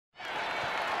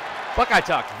Buckeye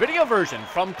Talk video version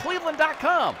from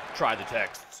cleveland.com. Try the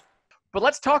texts. But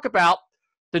let's talk about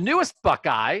the newest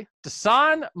Buckeye,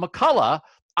 Dasan McCullough.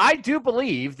 I do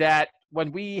believe that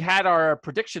when we had our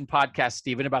prediction podcast,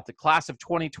 Stephen, about the class of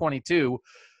 2022,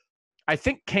 I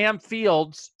think Cam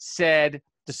Fields said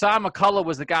Dasan McCullough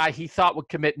was the guy he thought would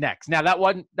commit next. Now,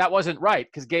 that wasn't right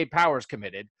because Gabe Powers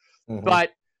committed. Mm-hmm.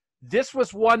 But this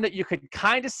was one that you could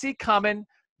kind of see coming.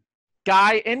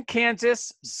 Guy in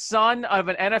Kansas, son of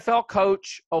an NFL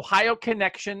coach, Ohio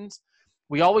connections.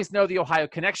 We always know the Ohio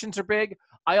connections are big.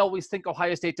 I always think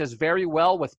Ohio State does very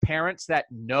well with parents that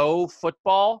know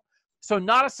football. So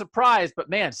not a surprise, but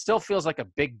man, still feels like a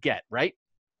big get, right?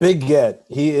 Big get.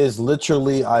 He is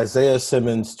literally Isaiah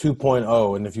Simmons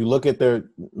 2.0. And if you look at their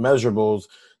measurables,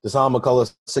 Dasan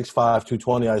McCullough 6'5",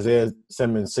 220, Isaiah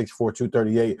Simmons 6'4",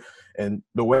 238. And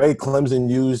the way Clemson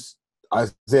used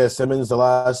Isaiah Simmons the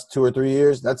last 2 or 3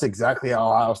 years, that's exactly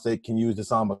how Ohio State can use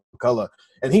Dasan McCullough.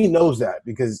 And he knows that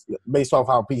because based off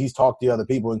how he's talked to other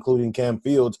people, including Cam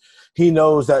Fields, he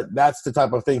knows that that's the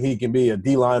type of thing he can be, a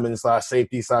D lineman /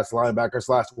 safety / linebacker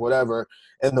 / whatever.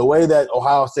 And the way that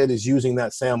Ohio State is using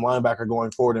that Sam linebacker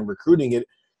going forward and recruiting it,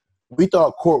 we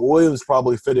thought Court Williams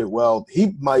probably fit it well.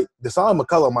 Dasan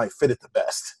McCullough might fit it the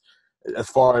best as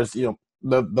far as,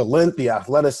 the length, the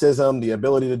athleticism, the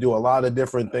ability to do a lot of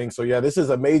different things. So, yeah, this is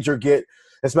a major get,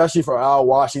 especially for Al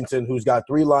Washington, who's got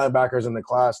 3 linebackers in the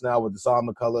class now with Dasan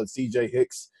McCullough, C.J.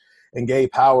 Hicks, and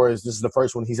Gabe Powers. This is the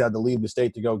first one he's had to leave the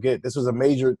state to go get. This was a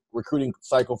major recruiting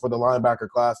cycle for the linebacker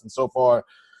class, and so far,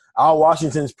 Al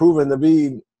Washington's proven to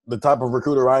be the type of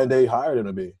recruiter Ryan Day hired him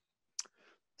to be.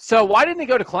 So why didn't he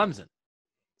go to Clemson,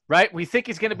 right? We think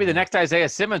he's going to be the next Isaiah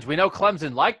Simmons. We know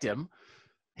Clemson liked him.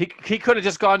 He could have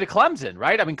just gone to Clemson,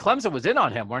 right? I mean, Clemson was in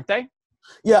on him, weren't they?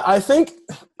 Yeah,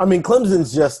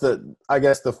 Clemson's just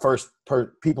the first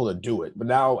people to do it. But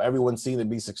now everyone's seen it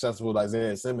be successful with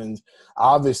Isaiah Simmons.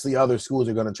 Obviously, other schools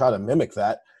are going to try to mimic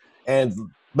that.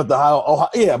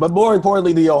 But more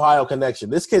importantly, the Ohio connection.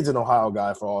 This kid's an Ohio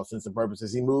guy for all intents and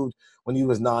purposes. He moved when he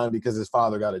was 9 because his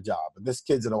father got a job. But this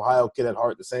kid's an Ohio kid at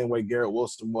heart, the same way Garrett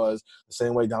Wilson was, the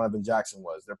same way Donovan Jackson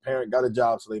was. Their parent got a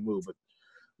job, so they moved. But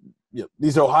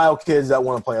these are Ohio kids that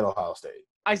want to play at Ohio State.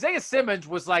 Isaiah Simmons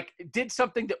did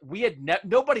something that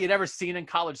nobody had ever seen in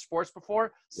college sports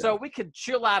before. So we could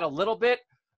chill out a little bit.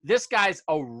 This guy's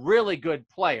a really good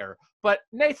player. But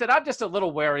Nathan, I'm just a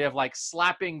little wary of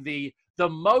slapping the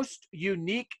most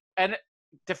unique and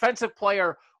defensive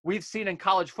player we've seen in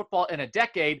college football in a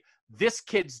decade. This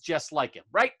kid's just like him,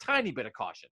 right? Tiny bit of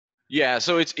caution. Yeah,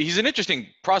 so he's an interesting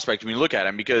prospect when you look at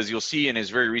him because you'll see in his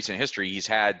very recent history he's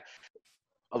had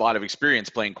a lot of experience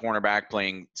playing cornerback,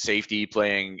 playing safety,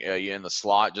 playing in the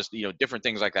slot, just, different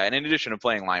things like that. And in addition to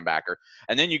playing linebacker.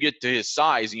 And then you get to his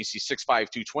size and you see 6'5",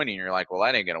 220, and you're like, well,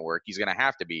 that ain't going to work. He's going to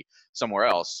have to be somewhere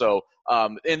else. So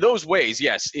in those ways,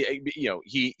 yes,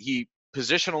 he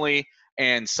positionally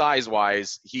and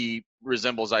size-wise, he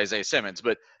resembles Isaiah Simmons.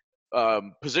 But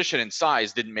position and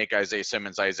size didn't make Isaiah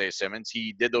Simmons Isaiah Simmons.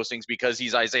 He did those things because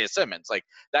he's Isaiah Simmons.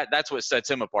 That's what sets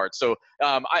him apart. So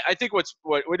I think what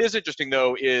is interesting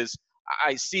though is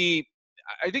I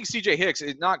think C.J. Hicks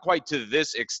is not quite to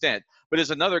this extent, but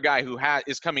is another guy who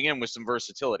is coming in with some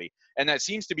versatility, and that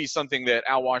seems to be something that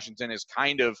Al Washington is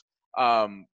kind of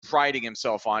priding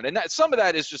himself on. And that some of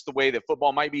that is just the way that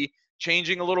football might be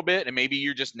changing a little bit, and maybe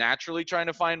you're just naturally trying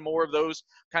to find more of those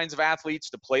kinds of athletes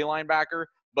to play linebacker.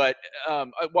 But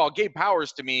Gabe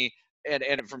Powers to me, and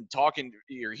from talking,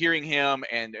 you're hearing him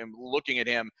and looking at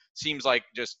him, seems like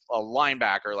just a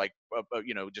linebacker,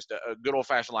 just a good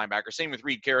old-fashioned linebacker. Same with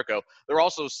Reed Carrico. They're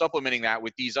also supplementing that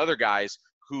with these other guys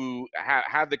who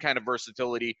have the kind of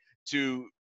versatility to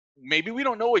maybe we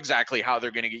don't know exactly how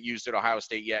they're going to get used at Ohio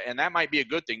State yet, and that might be a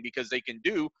good thing because they can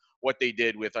do what they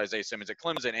did with Isaiah Simmons at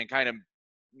Clemson and kind of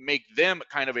make them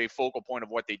kind of a focal point of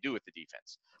what they do with the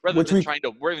defense, rather than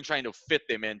trying to fit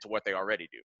them into what they already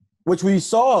do. Which we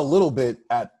saw a little bit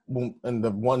in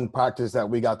the one practice that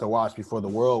we got to watch before the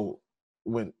world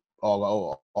went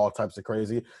all types of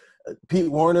crazy.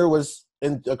 Pete Warner was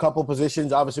in a couple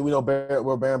positions. Obviously, we know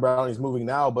where Baron Browning's moving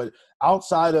now, but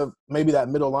outside of maybe that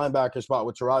middle linebacker spot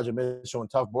with Taraja Mitchell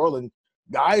and Tuff Borland,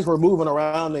 guys were moving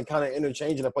around and kind of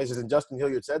interchanging the places. And Justin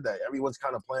Hilliard said that everyone's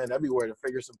kind of playing everywhere to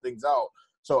figure some things out.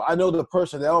 So I know the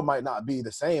personnel might not be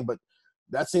the same, but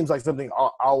that seems like something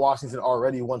Al Washington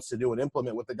already wants to do and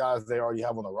implement with the guys they already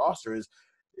have on the roster. Is,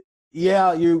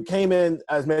 yeah, you came in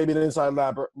as maybe an inside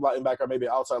linebacker, maybe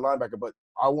an outside linebacker, but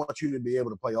I want you to be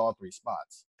able to play all 3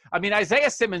 spots. I mean,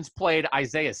 Isaiah Simmons played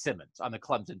Isaiah Simmons on the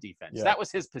Clemson defense. Yeah. That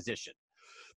was his position.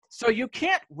 So you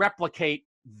can't replicate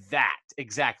that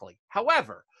exactly.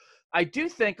 However, I do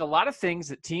think a lot of things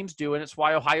that teams do, and it's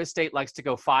why Ohio State likes to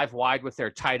go 5 wide with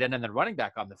their tight end and then running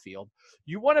back on the field.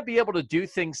 You want to be able to do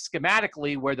things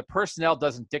schematically where the personnel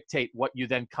doesn't dictate what you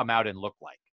then come out and look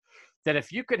like. That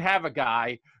if you could have a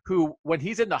guy who, when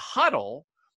he's in the huddle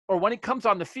or when he comes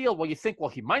on the field, well, you think, well,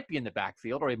 he might be in the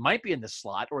backfield or he might be in the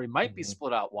slot or he might be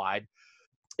split out wide.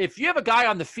 If you have a guy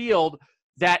on the field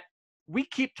that we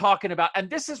keep talking about, and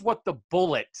this is what the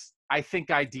bullet, I think,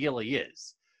 ideally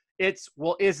is. It's,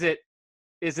 well, is it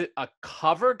a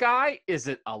cover guy? Is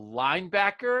it a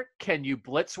linebacker? Can you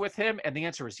blitz with him? And the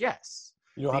answer is yes.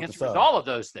 You don't the have answer to is sub. all of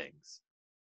those things.